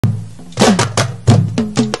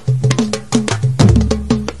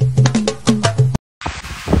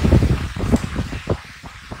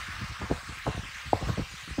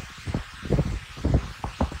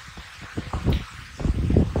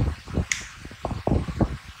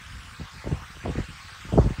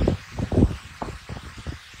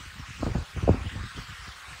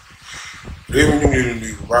réew mi ñu ngi leen di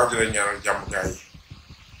nuyu bu baax di leen ñaanal jàmm gaay yi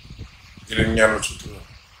di leen ñaanal sutura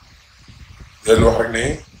di leen wax rek ne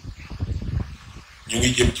ñu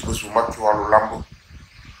ngi jëm ci bés bu mag ci wàllu làmb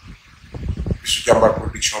bisu jàmbaar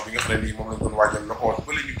production bi nga xam ne nii moom lañ doon waajal la xool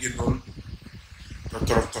ba la ñu génnoon te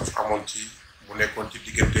torof amoon ci mu nekkoon ci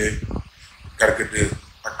diggante Garga2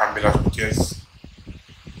 ak ambulance bu Thiès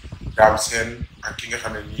daam seen ak ki nga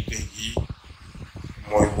xam ne nii tey jii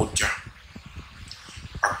mooy Moutia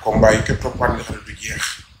ak combat yi képp toppaat nga xam ne du jeex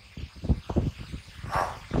waaw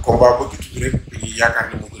combat ba tudd rek dañuy yaakaar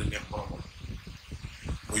ne moo gën a neex boromam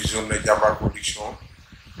muy journée jàmbaar production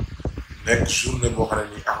nekk journée boo xam ne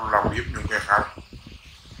nii ak làmb yëpp ñu ngi koy xaar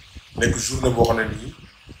nekk journée boo xam ne nii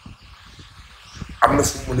am na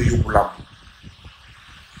fu mu mën a yóbbu làmb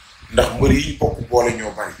ndax mbër yi bokk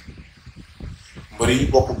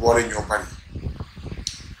boole ñoo bari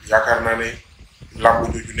yaakaar naa ne làmb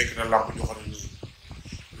jooju nekk na làmb joo xam ne nii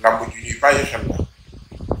làmb ju ñuy bàyyi xel la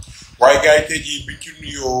waaye gars yi tey jii biñ ci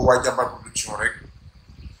nuyoo waa jàmbaar production rek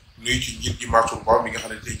nuyu ci njiit gi Mansour Ba mi nga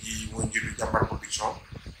xam ne tey jii mooy njiitu jàmbaar production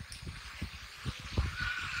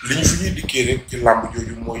li ñu fi ñuy dikkee rek ci làmb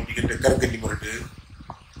jooju mooy diggante Garga numéro 2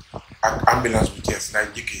 ak ambulance bu Thiès laay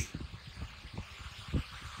njëkkee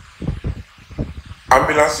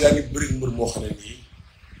ambulance yaa ngi bëri mbër moo xam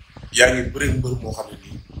ne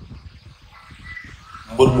nii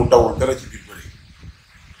mbër mu dawul dara ci biir bëri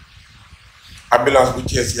ambulance bu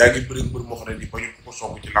Thiès yaa ngi bëri mbër moo xam ne nii bañu ko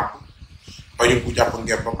song ci làmb bañu ko jàpp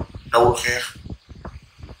ngembam dawul xeex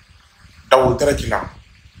dawul dara ci làmb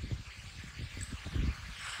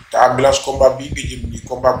te ambulance combat bii nga jëm nii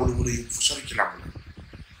combat bu la mën a yóbbu fu sori ci làmb la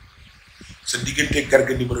sa diggante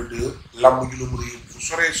Garga numéro 2 làmb ju la mën a yóbbu fu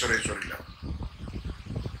sori la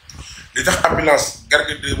li tax ambulance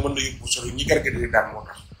Garga 2 mën na yóbbu sori ñi Garga 2 daan moo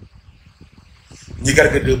tax ñi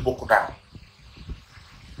Garga 2 bokk daan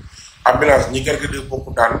ambulance ñi Garga 2 bokk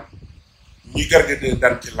daan ñi Garga 2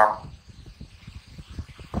 daan ci làmb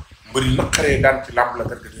mbëri naqaree daan ci làmb la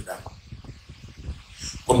Garga 2 daan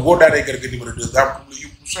kon boo daanee Garga numéro 2 daa am la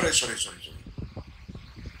yóbbu sori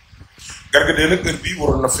Garga 2 nag heure bii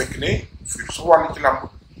waroon na fekk ne fii du sa wàll ci làmb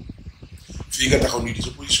fii nga taxaw nii di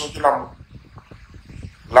sa position ci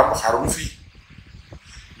làmb xaarul fii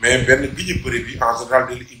mais benn gi ñu bëre bi en général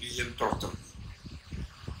da la indi yenn torof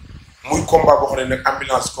muy combat boo xam ne nag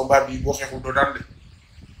ambulance combat bi boo xeexul doo daan de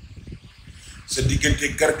sa diggante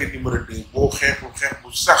Garga numéro 2 boo xeexul xeex bu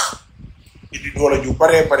sax indi doole ju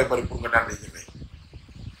baree bare pour nga daan de jafe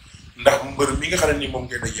ndax mbër mi nga xam ne nii moom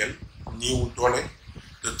ngay dajeel ñiiwul doole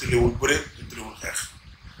te tëlewul bëre te tëlewul xeex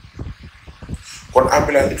kon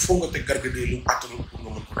ambulance il faut nga teg Garga 2 lu mu àttanul pour nga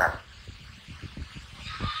mën ko daan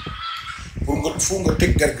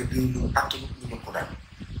teg Garga 2 lu mu àttanul nga mën ko daan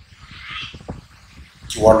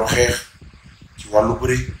ci wàllu xeex ci wàllu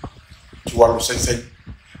bëre ci wàllu sañ-sañ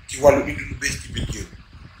ci wàllu indi lu bees ci biir géew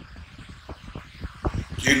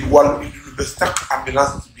ci wàllu indi lu bees tax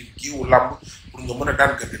ambulance ci biir géewu làmb pour nga mën a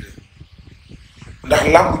daan Garga 2 ndax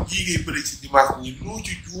làmb ji ngay bëri ci dimanche ni loo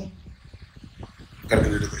ci juum Garga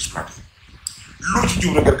 2 da ko exploité loo ci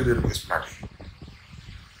juum na Garga 2 da ko exploité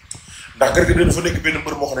ndax Garga 2 dafa nekk benn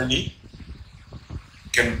mbër moo xam ne nii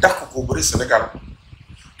kenn dàq koo bëri Sénégal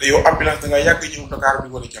te yow ambulance da nga yàgg ñëw Dakar bi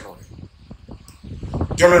wane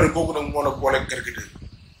jaloore googu nag moo la booleeg Garga 2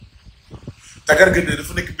 te Garga 2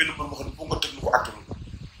 dafa nekk benn mbër moo xam ne boo nga teg lu ko attanu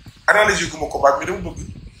analyse gu ma combat bi dama bëgg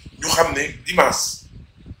ñu xam ne dimanche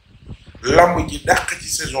lamb ji dàq ci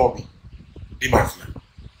saison bi dimanche la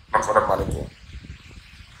man fa dama la ko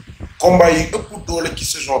combat yi ëpp doole ci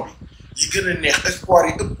saison bi yi gën a neex espoir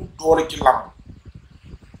yi ëpp doole ci lamb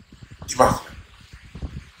dimanche la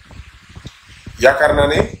yaakaar naa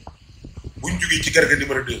ne buñ jógee ci Garga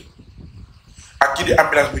numéro 2 ak ki di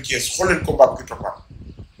ambulance bu Thiès xool leen combat bi ki toppaat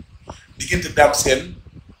diggante daam seen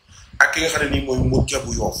ak ki nga xam ne nii mooy Moutia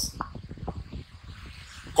bu Yoof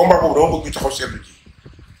combat boobu dama bëgg ñu taxaw seetlu ji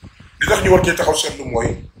li tax ñu war cee taxaw seetlu mooy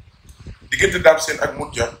diggante daam seen ak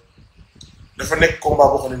Moutia dafa nekk combat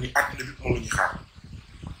boo xam ne nii àdduna bi moom la ñuy xaar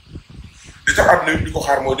li tax àdduna bi di ko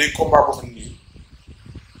xaar mooy day combat boo xam ne nii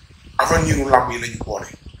aveniru làmb yi lañu boole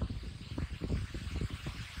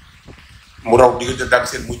mu raw diggante daam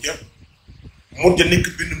seen Moutia nekk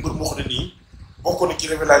benn mbër moo xam ne nii bokk na ci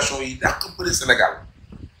révélation yi dàq bëri Sénégal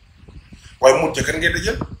waaye Moutia kan ngay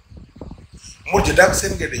dajal Moutia daam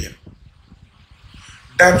seen ngay dajal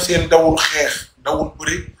daam seen dawul xeex dawul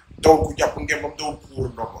bëri dawul ku jàpp ngembam dawul ku wóor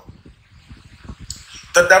ndomba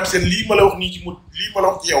te daam seen lii ma la wax nii ci lii ma la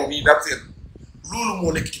wax ci yow nii daam seen loolu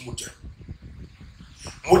moo nekk ci Moutia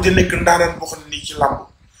nekk ndaanaan boo xam ne nii ci làmb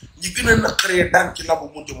ñi gën a naqaree daan ci làmb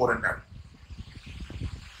Moutia moo leen daan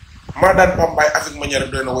maa daan Mbaye avec manière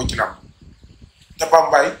doy na woy ci làmb te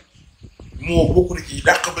Mbaye moo bokk na ci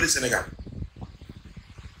dàq bëri Sénégal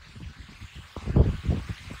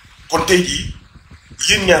kon tey jii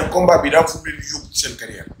yéen ñaar combat bi daa fu leen yóbbu ci seen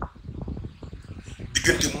carrière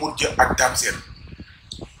diggante Modou Dia ak Dame Sène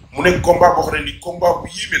mu nekk combat boo xam ne ni combat bu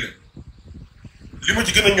yéeme la li ma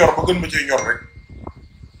ci gën a ñor ba gën ma cee ñor rek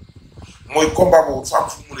mooy combat boobu dafa am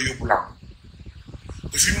fu mu mën a yóbbu làmb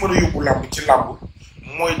te fi mu mën a yóbbu làmb ci làmb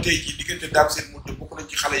mooy tey jii diggante Dame Sène Modou Dia bokk nañ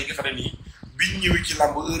ci xale yi nga xam ne nii biñ ñëwee ci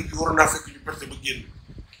làmb heure bi waroon naa fekk ñu perte ba génn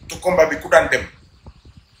te combat bi ku daan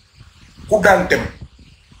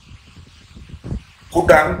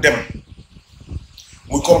dem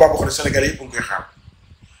muy combat boo xam ne Sénégalais yëpp a ngi koy xaar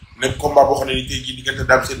nekk combat boo xam ne ni tey jii diggante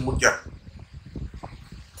Dame Sène Modou Dia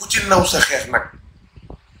ku ci naw sa xeex nag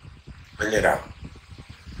dañ lay daal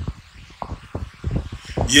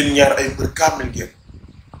yéen ñaar ay mbër kaamil ngeen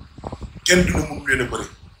kenn du ne mënu leen a bëri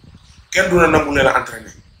kenn du ne nangu leen a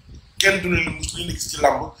entraîné kenn du ne li mus leen a gis ci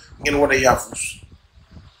làmb ngeen wane yaafuus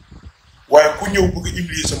waaye ku ñëw bëgg a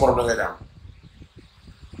humilier sa morom da ngay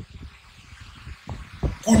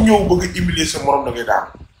daal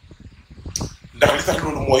ndax li tax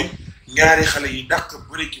loolu mooy ñaari xale yi dàq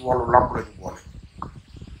bëri ci wàllu làmb lañu boole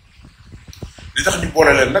li tax ñu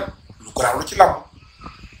boole leen nag lu garaaw la ci làmb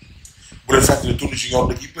bu leen fàttali tineJr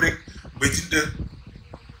da ciy bëri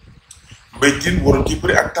Mbaye Tine waroon ciy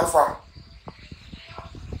bëri ak Talfa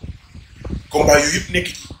combat yooyu yëpp nekk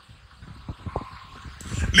ci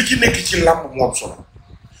li ci nekk ci làmb moom solo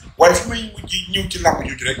waaye fi may mujj ñëw ci làmb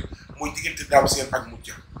jooju rek mooy diggante Dame Sène ak Modou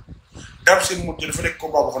Dia Dame Sène Modou Dia dafa nekk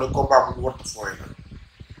combat boo xam ne combat bu ñu war a fooye la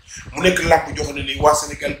mu nekk làmb joo xam ne nii waa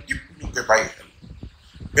Sénégal yëpp ñu ngi koy bàyyi xel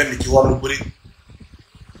benn ci wàllu bëri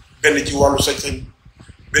benn ci wàllu sañ-sañ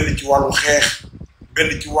benn ci wàllu xeex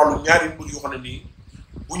benn ci wàllu ñaari mbër yoo xam ne nii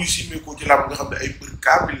bu ñu simmeekoo ci làmb nga xam ne ay mbër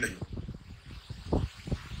kaamil lañu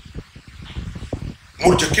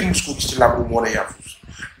Modou Dia kenn musu koo gis ci làmb mu wane yaafuus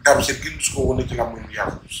Dame Sène kenn musu koo wane ci làmb mu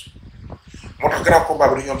yaafuus moo tax grand combat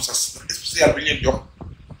bi dañu am sas ndax spécial bi ñu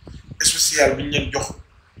leen jox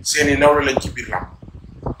seeni nawle lañ ci biir làmb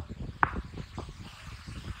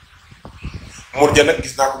Modou Dia nag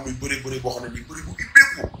gis naa ko muy bëri boo xam ne nii bëri bu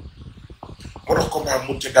ibbeeku moo tax combat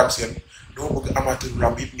Modou Dia Dame Sène dama bëgg amateuru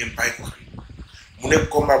làmb yëpp ngeen bàyyi ko xel mu nekk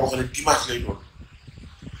combat boo xam ne dimanche lay doon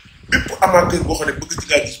bépp amateur boo xam ne bëgg ci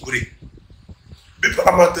ngaa gis bëri bépp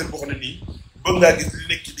amateur boo xam ne nii bëgg ngaa gis li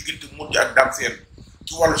nekk ci diggante Modou Dia ak Dame Sène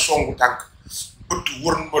ci wàllu songu tànk bëtt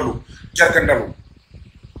wërmbalu jargandalu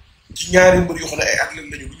ci ñaari mbër yoo xam ne ay athlètes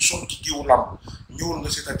lañu lu ñu sonn ci géewu làmb ñëwul nga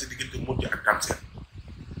seetaan ci diggante Modou Dia ak Dame Sène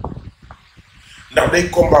ndax day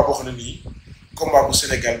combat boo xam ne nii combat bu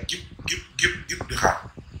Sénégal gépp di xaar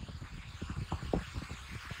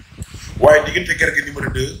waaye diggante Garga numéro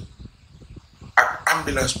 2 ak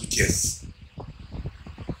ambulance bu Thiès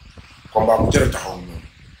combat bu jar a taxaw noonu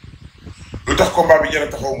lu tax combat bi jar a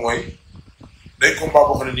taxaw mooy day combat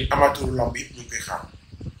boo xam ne ni amateuru làmb yëpp ñu ngi koy xaar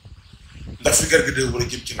ndax fi Garga 2 wala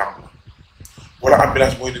jëm ci làmb la wala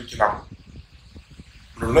ambulance mooy dem ci làmb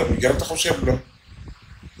loolu nag lu jar a taxaw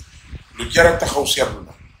seetlu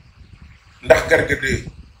la ndax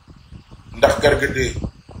Garga 2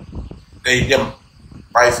 day dem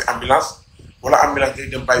bàyyi fi ambulance wala ambulance day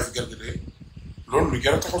dem bàyyi fi Garga 2 loolu lu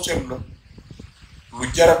jar a taxaw seetlu la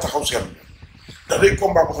ndax day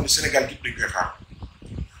combat boo xam ne Sénégal yëpp dañ koy xaar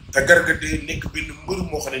te Garga 2 nekk benn mbër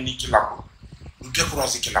moo xam ne nii ci làmb du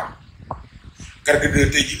découragé ci làmb Garga 2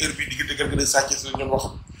 tey ji heure bi diggante Garga 2 Sa Thiès lañ doon wax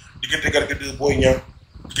diggante Garga 2 Boy Niang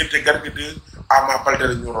diggante Garga 2 Ama Baldé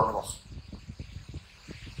lañ ñu doon wax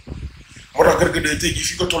moo tax Garga 2 tey ji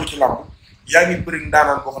fi nga toll ci làmb yaa ngi bëri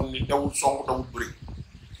ndaanaan boo xam ne ni dawul song dawul bëri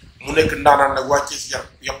mu nekk ndaanaan nag waa Thiès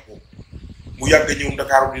yàpp ko mu yàgg ñëw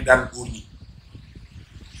Ndakaaru di daan góor ñi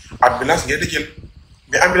ambulance ngay dajeel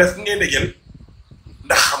mais ambulance bi ngay dajeel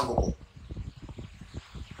ndax xam nga ko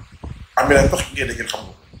ambulance tax ki ngay dajeel xam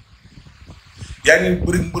nga ko yaa ngi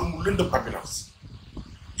bëri mbër mu lëndëm ambulance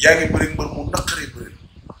yaa ngi bëri mbër mu naqaree bëri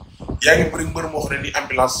yaa ngi bëri mbër moo xam ne ni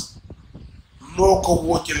ambulance loo ko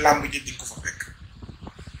woo ci làmb ji di ko fa fekk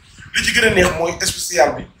li ci gën a neex mooy spécial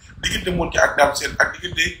bi diggante Modou Dia ak Dame Sène ak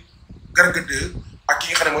diggante Garga 2 ak ki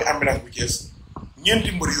nga xam ne mooy ambulance bu Thiès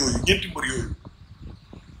ñeenti mbër yooyu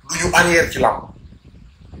du ñu arrière ci làmb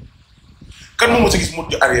kan moo mës a gis Modou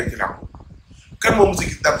Dia arrière ci làmb kan moo mës a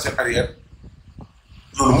gis Dame Sène arrière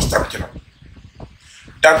loolu mës tam ci làmb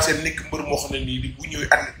Dame Sène nekk mbër moo xam ne nii di bu ñëwee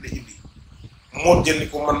athlète la indi Modou Dia ni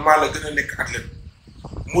ko man maa la gën a nekk athlète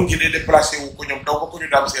Modou Dia day déplacé wu ko ñoom daw ba ko ñu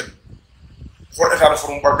Dame Sène xool état de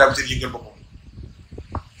forme ba Dame Sène yëngal boppam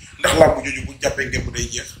ndax làmb jooju bu jàppee ngeen bu day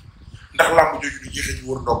jeex ndax làmb jooju du jeexee ci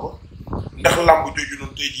wër ndomba ndax làmb jooju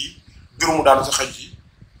noonu tey jii gërëmu daanu sa xaj ci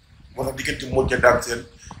moo tax diggante Modja Dame Sène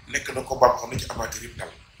nekk na combat boo xam ne ci amateur yëpp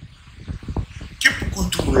dal képp kuy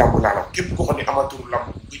turu làmb laa la képp koo xam ne amateuru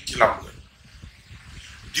làmb bu gëj ci làmb nga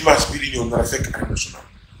dimanche bii di ñëw nar a fekk arène nationale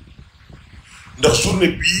ndax journée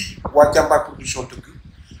bii waa jàmbaar production tëgg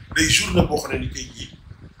day journée boo xam ne ni tey jii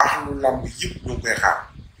axlu làmb yëpp ñoo ngi koy xaar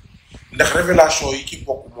ndax révélation yi ci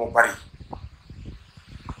bokk moo bari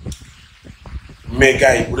mais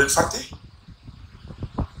gars yi bu leen fàtte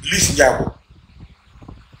Liss Ndiago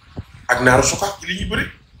ak Naaru Sokaas ci li ñuy bëri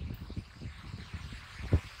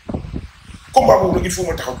combat boobu nag il faut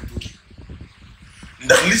ma taxaw ci tuuti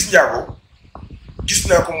ndax Liss Ndiago gis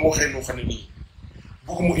naa ko mu waxee noo xam ne nii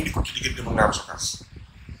bëgg mu indi ko ci diggante ak Naaru Sokaas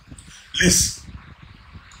Liss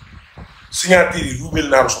signature yi ruubeel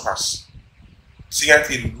Naaru Sokaas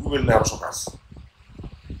signature yi ruubeel Naaru Sokaas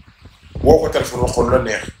woo ko téléphone waxoon la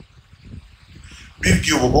neex biir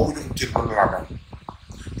géew ba boo ko joxul cër mën na laa daal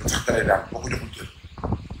te sax dalee daal boo ko joxul cër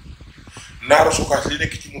Naaru Sokaas li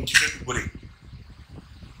nekk ci moom ci xeetu bëre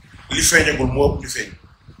li feeñagul moo ëpp li feeñ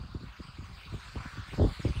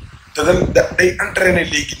te day entraîné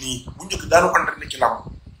léegi nii bu njëkk daanu entraîné ci làmb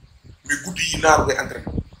mais guddi yi Naaru ngay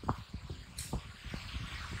entraîné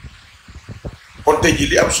kon tey jii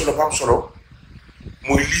li am solo ba am solo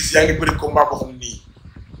mooy Liss yaa ngi bëri combat boo xam ne nii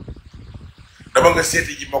dama nga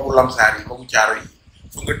seeti ji magu lamsaar yi magu caaro yi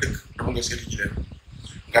fa nga dëkk dama nga seeti ji leen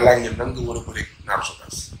nga laaj leen nan nga war a bëri Naaru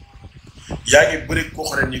Sokaas yaa ngi bëri koo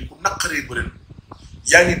xam ne nii ku naqaree bëri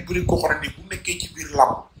yaa ngi bëri koo xam ne nii bu nekkee ci biir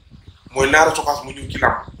làmb mooy Naaru Sokaas mu ñëw ci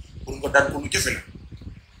làmb pour nga daan ko lu jafe la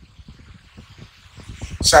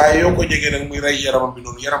saa yoo ko jegee nag muy rey yaramam bi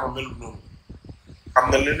noonu yaramam melul noonu am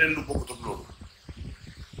na leneen lu bokkut ak loolu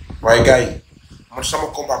waaye gars yi man sama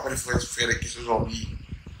combat préféré ci saison bii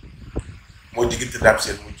mooy diggante Dame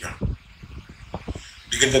Sène Modja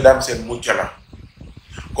diggante Dame Sène Modja la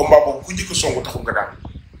combat boobu ku njëkk a songu taxul nga daan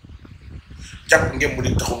jàpp ngeen mu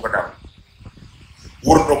nit taxul nga daan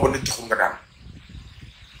wër ndomba nit taxul nga daan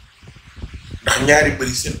ndax ñaari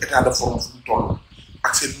bëri seen état de forme fu mu toll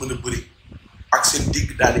ak seen mën a bëri ak seen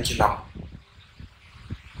dégg daal ci làmb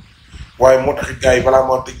waaye moo taxit gars yi balaa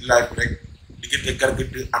moo tëj live bi rek diggante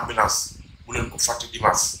Garga2 ambulance bu leen ko fàtte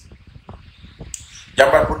dimanche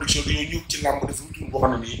jàmbaar production dañoo ñëw ci làmb def lu tuur boo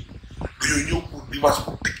xam ne nii dañoo ñëw pour dimanche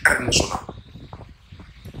pour tëj arène nationale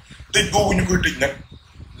tëj boobu ñu koy tëj nag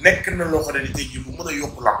nekk na loo xam ne ni tey jii lu mën a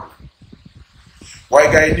yokk làmb la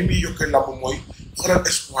waaye gars yi ni muy yokkee làmb mooy xoolal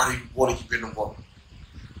espoir yi boole ci benn ngoon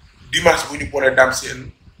dimanche bu ñu boolee Dame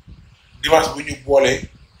Sène dimanche bi ñu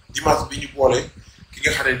boole ki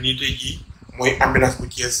nga xam ne nii tey jii mooy ambulance bu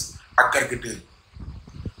Thiès ak Garga2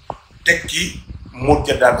 teg ci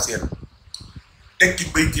Modja Dame Sène teg ci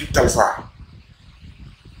Mbaye Talfa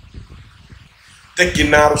teg ci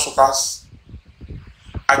Naaru Sokaas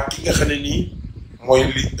ak ki nga xam ne nii mooy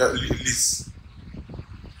Liss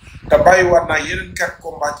te bàyyiwaat naa yeneen 4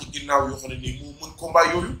 combats ci ginnaaw yoo xam ne nii mu mën combat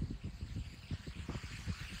yooyu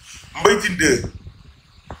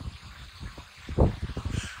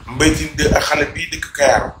Mbaye 2 ak xale bii dëkk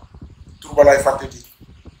Kayar tur ba laay fàtteti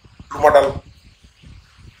lu ma dal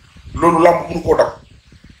loolu làmb mënu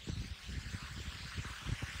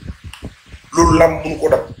koo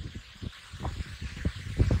dab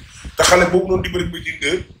te xale boobu noonu di bëri Mbaye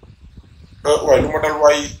 2 waaye lu ma dal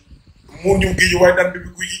waaye moo ñëw géej waaye daan Bébé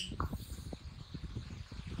Gouy Gui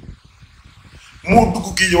moo dugg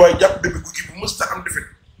géej waaye jàpp Bébé Gouy Gui bu mës ta am defet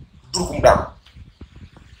durkum daal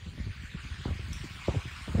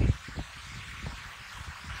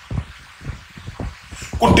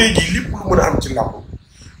kon tey jii lépp lu mën a am ci làmb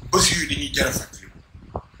bés yooyu dañuy jar a fàttaliku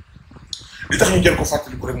li tax ñu jar ko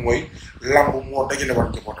fàttaliku rek mooy làmb moo dajale war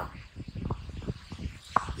njabootam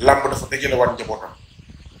làmb dafa dajale war njabootam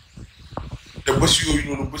te bés yooyu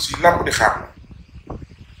noonu bés yi làmb di xaar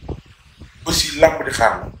la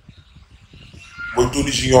mooy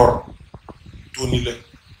tineJr Tony la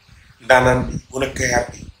ndaanaan bi bu nekk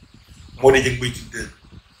Kayaar bi moo dee jëg Mbaye 2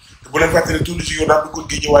 te bu leen fàttali tineJr daal duggoon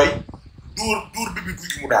Géejawaay dóor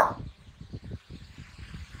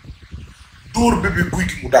Bébé Gouy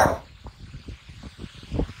Gui mu daanu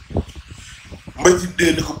Mbaye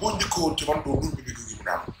 2 ne ko boo njëkkoon ci man doo dóor Bébé Gouy Gui mu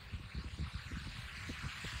daanu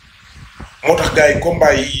moo tax gars yi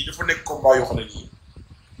combat yi dafa nekk combat yoo xam ne nii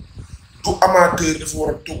du amateur dafa war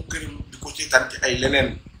a toog këram di ko seetaan ci ay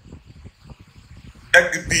leneen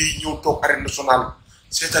dagg bi ñëw toog arène nationale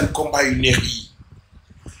seetaan combat yu neex yi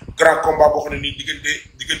grand combat boo xam ne nii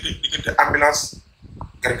diggante ambulance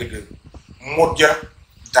Garga2 Modja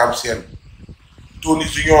Dame Sène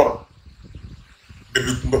tineJr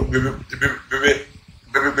bébé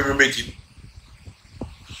Mbaye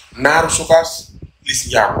Naaru Sokaas Liss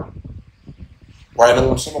Ndiago waaye nag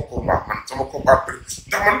man sama combat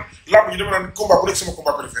ndax man làmb ji dama naan combat bu nekk sama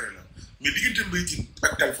combat préféré la mais diggante Mbaye Tine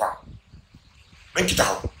ak Talfa nañ ci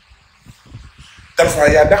taxaw. Talfa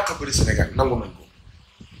yaa dàq bëri Sénégal nangu nañ ko.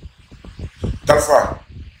 Talfa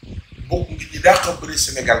bokk ngi ñi dàq bëri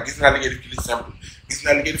Sénégal gis naa li ngay def ci li simple gis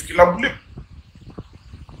naa li ngay def ci làmb lépp.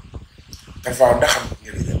 Talfa ndaxam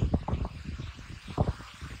nga di jël.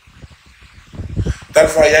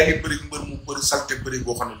 Talfa yaa ngi bëri mbër mu bëri salte bëri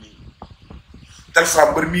boo xam ne nii.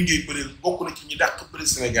 Talfa mbër mii ngay bëri bokk na ci ñi dàq bëri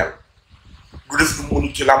Sénégal du def lu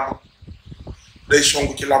mënu ci làmb day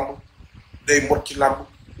song ci làmb day mot ci làmb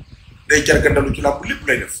day jargandalu ci làmb lépp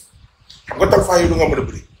lay def xam nga Talfa yow du nga mën a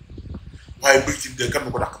bëri waaye Mbaye Tine de kan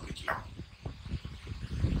ma ko dàq bëri ci làmb.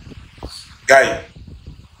 gars yi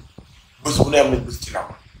bés bu ne am nañ bés ci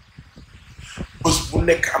làmb bés bu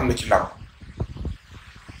nekk am na ci làmb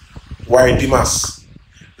waaye dimanche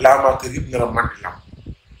la amateur yëpp nar a màndi làmb.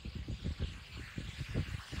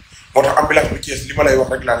 moo tax ambulance bu Thiès li ma lay wax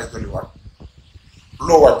rek laa lay dolliwaat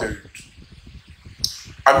loo waaj doyut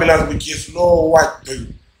ambulance bu Thiès loo waaj doyut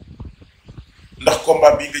ndax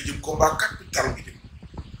combat bii nga jëm combat capital nga jëm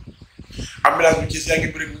ambulance bu Thiès yaa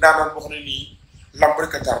ngi bëri ndaanaan boo xam ne nii lamb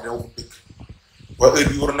rek a tardé waxu dëkk waaye heure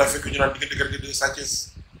bi waroon naa fekk ñu naan diggante Garga2 Sa Thiès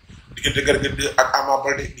diggante Garga2 ak Ama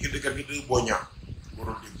Baldé diggante Garga2 Boy Niang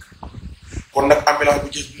waroon dëkk kon nag ambulance bu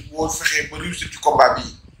Thiès bi boo fexee ba réussir ci combat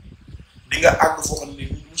bii di nga àgg foo xam ne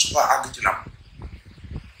nii musu faa àgg ci làmb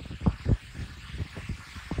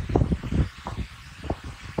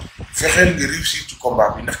fexeel nga réussir ci combat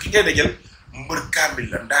bi ndax ki ngay dajal mbër kaamil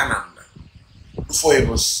la ndaanaan la du fooye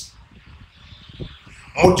bës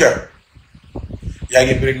mujja yaa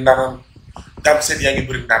ngi bëri ndaanaan Dame Sène yaa ngi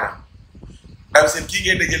bëri ndaanaan Dame Sène kii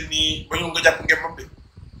ngay dajal nii ba ñu nga jàpp ngembam de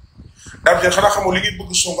Dame Sène xanaa xamoo li ngay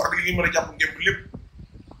bëgg song ak li ngay mën a jàpp ngemb lépp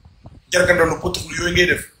jargandalu potoxlu yooyu ngay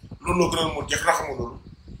def loolu loo gënal moo jeex xanaa xamoo loolu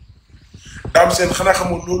Dame Sène xanaa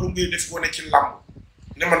xamoo loolu ngay def wane ci làmb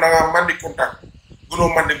ne ma dangaa mandi contact gënoo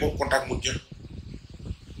mandi boobu contact mu jël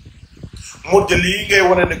lii ngay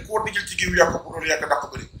wane ne koo dijël ci géew yàq bu doon yàq dàq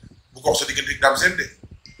bëri bu ko wax sa diggante Dame Sène de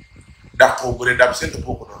dàqoo bëri Dame Sène de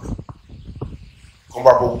boo ko doon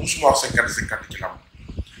combat boobu musuma wax 50-50 ci làmb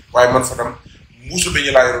waaye man Fadam muusu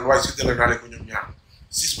beñe laa yoroon waaye si dale naa leen ko ñoom ñaar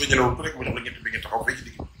 6 beñe la woon ku nekk ma jox la ñetti beñe taxaw fee ci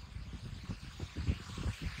digg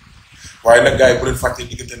waaye nag gars yi bu leen fàttee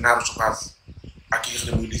diggante naaru sukaas ak ki nga xam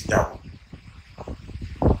ne muy Liss Ndiago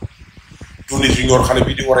tineJr xale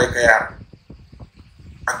bii di waree Kayaar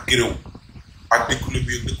ak Géréw ak dëkku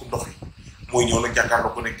lébu ak dëkku ndox yi mooy ñëw nag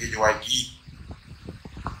jàkkaarloo ko nekk Géejawaay gii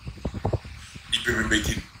di bébé Mbaye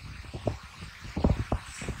Tine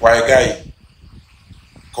waaye gars yi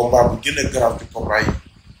combat bu gën a garaaw ci combat yi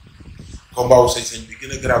combat wu sañ-sañ bi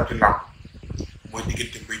gën a garaaw ci làmb mooy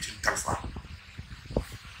diggante Mbaye Tine Talfa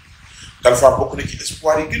Talfa bokk na ci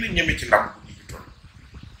espoir yi gën a ñeme ci làmb bu ñu toll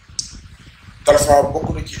Talfa bokk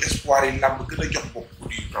na ci espoir yi làmb gën a jox bopp bu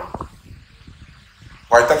ñu toll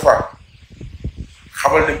waaye Talfa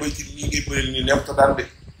xamal ne Mbaye Tine ñii ngay bëreel nii neexut a daan de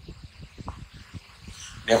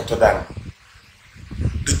neexut a daan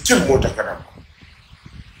te cër moo tax nga daan ko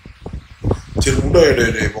cër bu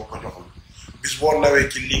doy boo ko joxul bis boo nawee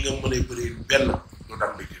ci lii nga mën a bëree benn doo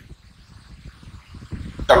daan Mbaye Tine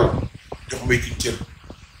dal jox Mbaye Tine cër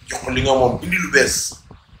jox ko li nga moom indi lu bees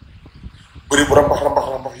bëri bu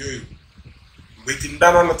rambax yooyu Mbaye Tine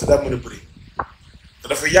daanaan la te daa mën a bëri te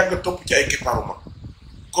dafa yàgg topp ci ay keppaaru mag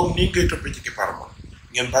comme nii ngay toppee ci keppaaru mag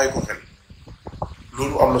ngeen bàyyi ko xel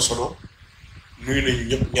loolu am na solo nuyu nañu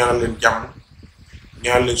ñëpp ñaanal leen jàmm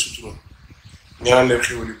ñaanal leen sutura ñaanal leen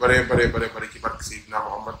xéwal yu bare ci barke Seydina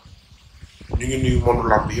Muhammad ñu ngi nuyu monde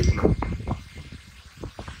làmb yëpp nag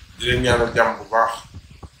di leen ñaanal jàmm bu baax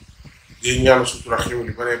di leen ñaanal sutura xéwal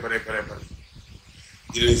yu bare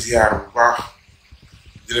di leen ziar bu baax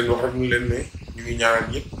di leen wax rek ñu leen ne ñu ngi ñaanal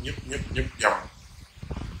ñëpp jàmm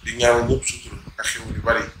di ñaanal ñëpp sutura ak xéwal yu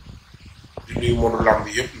bare di nuyu monde làmb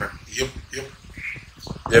yëpp nag yëpp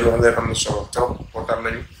leen wax leen am na solo trop kontaan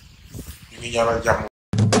nañu ñu ngi ñaanal jàmm